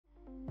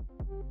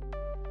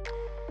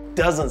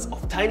Dozens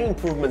of tiny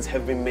improvements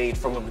have been made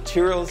from the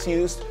materials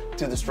used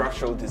to the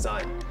structural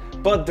design.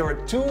 But there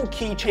are two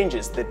key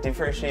changes that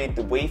differentiate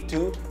the Wave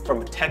 2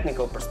 from a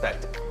technical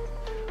perspective.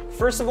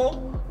 First of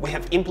all, we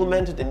have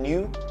implemented a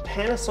new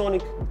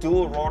Panasonic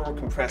dual rotor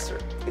compressor.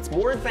 It's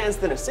more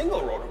advanced than a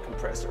single rotor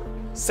compressor.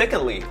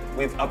 Secondly,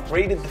 we've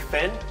upgraded the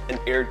fan and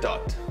air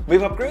duct.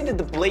 We've upgraded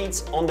the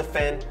blades on the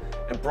fan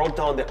and brought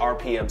down the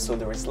RPM so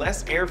there is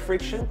less air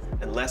friction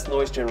and less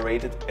noise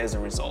generated as a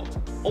result.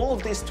 All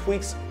of these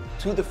tweaks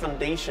to the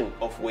foundation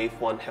of Wave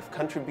 1 have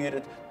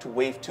contributed to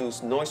Wave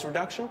 2's noise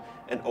reduction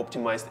and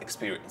optimized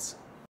experience.